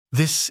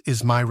This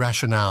is my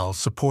rationale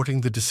supporting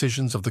the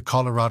decisions of the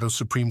Colorado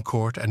Supreme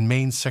Court and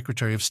Maine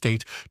Secretary of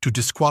State to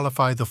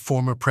disqualify the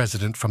former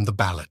president from the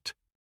ballot.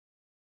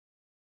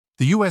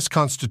 The U.S.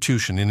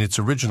 Constitution, in its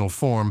original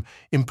form,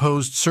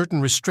 imposed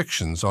certain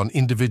restrictions on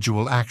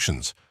individual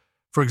actions.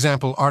 For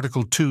example,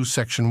 Article 2,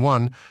 Section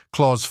 1,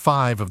 Clause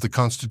 5 of the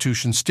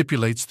Constitution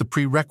stipulates the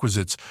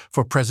prerequisites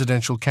for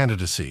presidential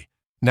candidacy: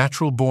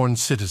 natural-born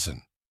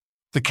citizen.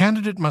 The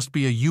candidate must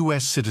be a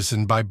U.S.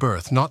 citizen by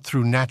birth, not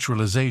through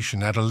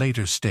naturalization at a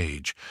later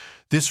stage.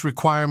 This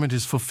requirement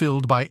is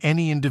fulfilled by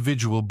any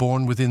individual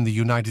born within the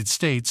United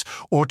States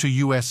or to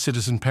U.S.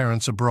 citizen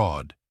parents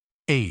abroad.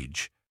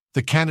 Age.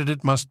 The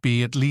candidate must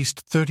be at least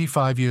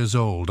 35 years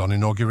old on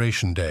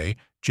Inauguration Day,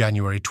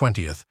 January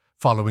 20th,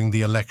 following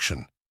the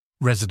election.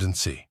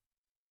 Residency.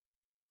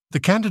 The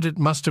candidate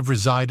must have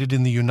resided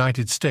in the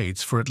United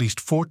States for at least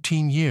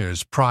 14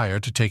 years prior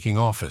to taking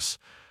office.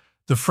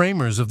 The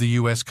framers of the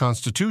U.S.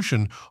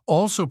 Constitution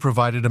also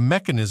provided a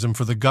mechanism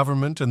for the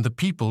government and the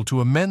people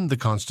to amend the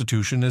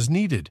Constitution as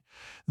needed.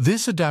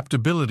 This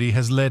adaptability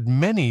has led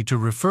many to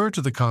refer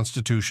to the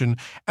Constitution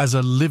as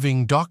a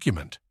living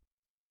document.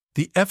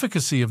 The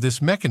efficacy of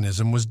this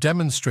mechanism was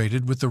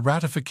demonstrated with the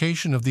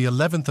ratification of the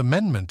 11th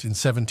Amendment in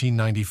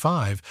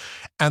 1795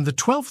 and the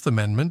 12th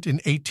Amendment in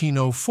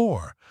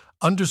 1804,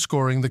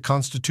 underscoring the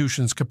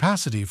Constitution's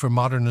capacity for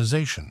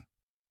modernization.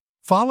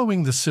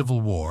 Following the Civil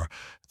War,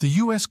 the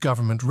U.S.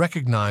 government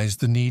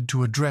recognized the need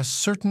to address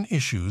certain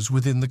issues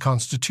within the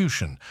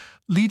Constitution,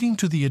 leading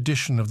to the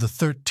addition of the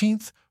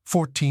 13th,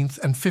 14th,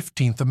 and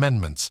 15th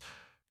Amendments,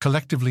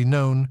 collectively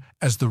known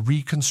as the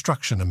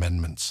Reconstruction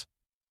Amendments.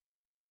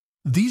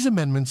 These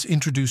amendments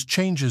introduced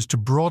changes to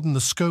broaden the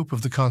scope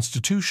of the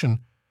Constitution,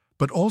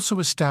 but also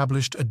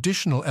established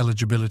additional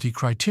eligibility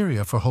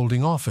criteria for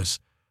holding office,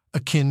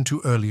 akin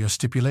to earlier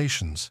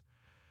stipulations.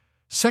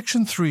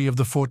 Section 3 of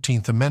the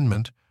 14th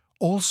Amendment,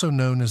 also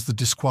known as the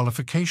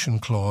Disqualification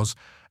Clause,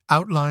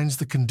 outlines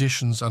the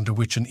conditions under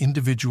which an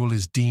individual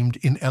is deemed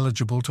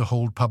ineligible to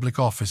hold public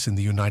office in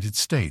the United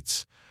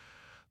States.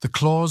 The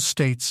clause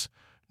states,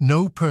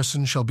 "No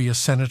person shall be a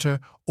senator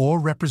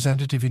or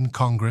representative in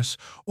Congress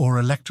or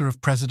elector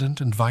of president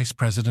and vice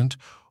president,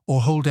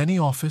 or hold any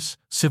office,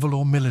 civil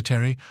or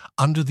military,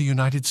 under the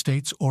United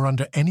States or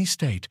under any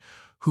state,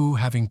 who,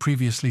 having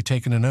previously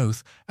taken an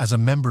oath as a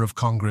member of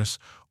Congress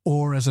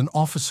or as an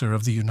officer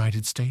of the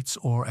United States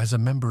or as a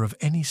member of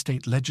any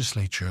state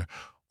legislature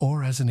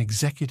or as an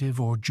executive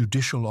or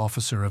judicial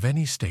officer of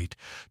any state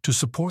to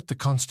support the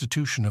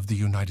Constitution of the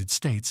United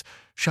States,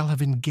 shall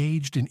have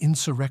engaged in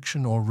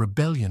insurrection or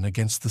rebellion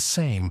against the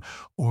same,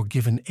 or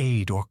given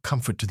aid or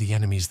comfort to the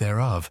enemies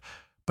thereof.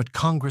 But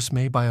Congress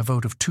may, by a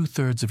vote of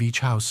 2/3 of each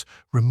House,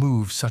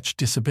 remove such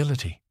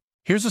disability."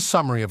 Here's a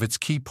summary of its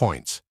key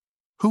points.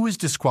 Who is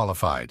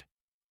disqualified?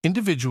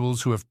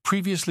 Individuals who have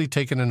previously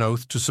taken an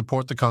oath to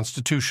support the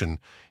Constitution,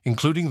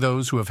 including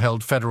those who have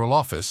held federal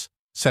office,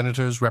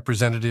 senators,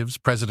 representatives,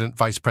 president,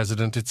 vice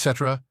president,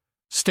 etc.,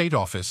 state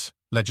office,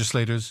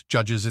 legislators,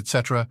 judges,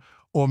 etc.,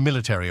 or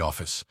military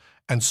office,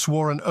 and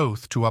swore an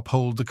oath to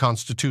uphold the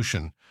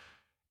Constitution.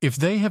 If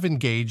they have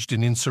engaged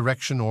in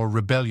insurrection or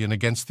rebellion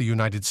against the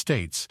United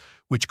States,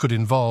 which could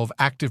involve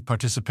active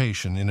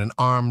participation in an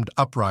armed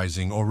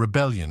uprising or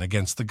rebellion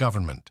against the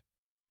government.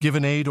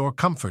 Given aid or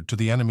comfort to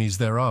the enemies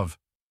thereof.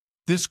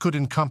 This could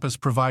encompass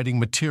providing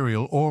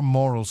material or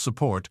moral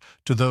support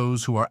to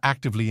those who are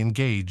actively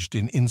engaged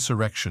in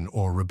insurrection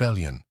or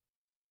rebellion.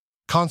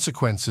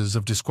 Consequences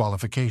of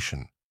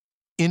disqualification.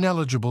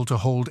 Ineligible to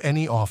hold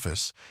any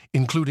office,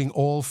 including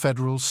all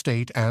federal,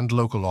 state, and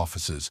local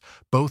offices,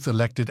 both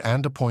elected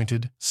and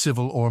appointed,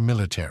 civil or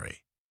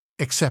military.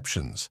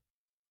 Exceptions.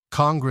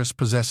 Congress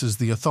possesses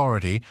the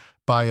authority,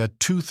 by a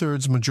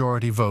 2/3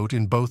 majority vote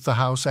in both the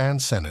House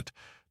and Senate,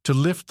 to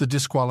lift the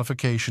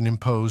disqualification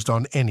imposed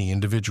on any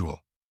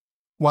individual.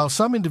 While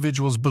some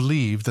individuals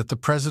believe that the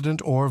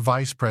president or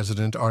vice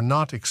president are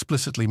not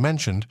explicitly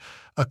mentioned,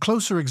 a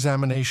closer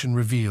examination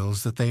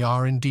reveals that they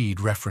are indeed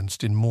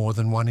referenced in more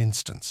than one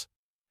instance.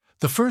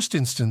 The first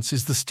instance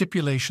is the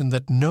stipulation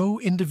that no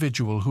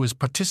individual who has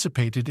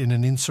participated in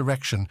an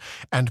insurrection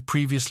and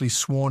previously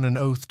sworn an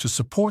oath to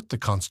support the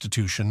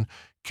Constitution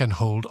can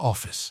hold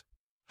office.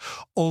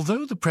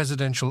 Although the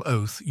presidential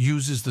oath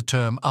uses the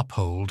term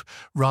uphold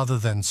rather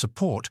than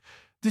support,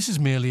 this is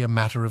merely a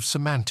matter of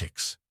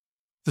semantics.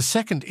 The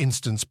second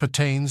instance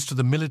pertains to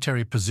the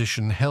military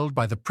position held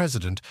by the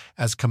president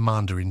as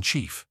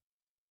commander-in-chief.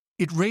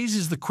 It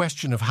raises the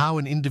question of how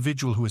an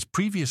individual who has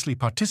previously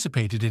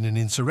participated in an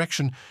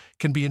insurrection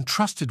can be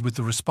entrusted with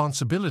the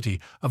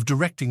responsibility of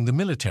directing the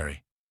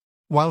military.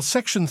 While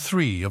Section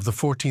 3 of the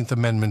 14th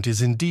Amendment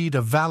is indeed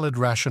a valid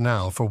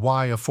rationale for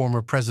why a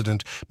former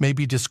president may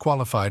be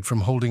disqualified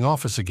from holding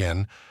office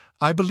again,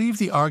 I believe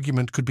the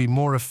argument could be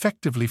more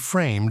effectively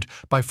framed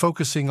by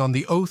focusing on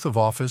the oath of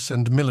office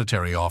and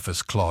military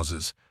office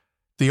clauses.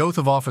 The oath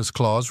of office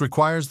clause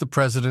requires the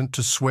president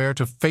to swear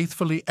to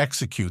faithfully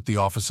execute the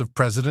office of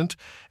president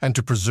and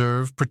to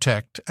preserve,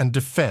 protect, and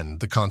defend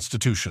the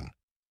Constitution.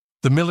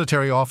 The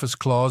military office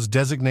clause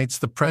designates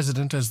the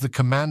President as the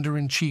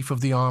Commander-in-Chief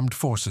of the Armed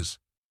Forces.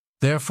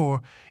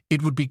 Therefore,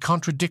 it would be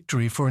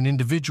contradictory for an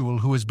individual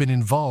who has been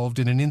involved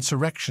in an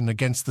insurrection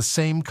against the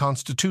same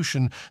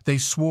Constitution they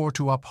swore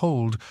to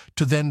uphold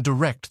to then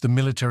direct the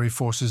military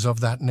forces of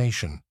that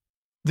nation.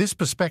 This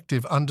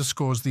perspective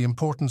underscores the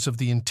importance of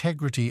the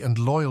integrity and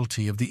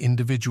loyalty of the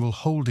individual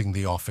holding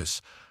the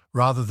office,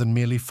 rather than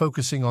merely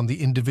focusing on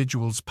the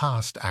individual's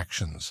past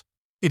actions.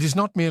 It is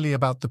not merely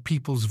about the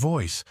people's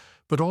voice,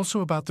 but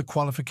also about the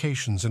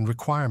qualifications and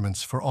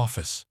requirements for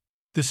office.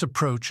 This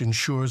approach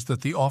ensures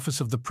that the office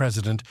of the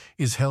President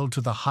is held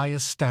to the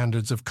highest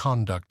standards of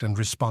conduct and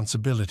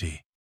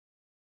responsibility.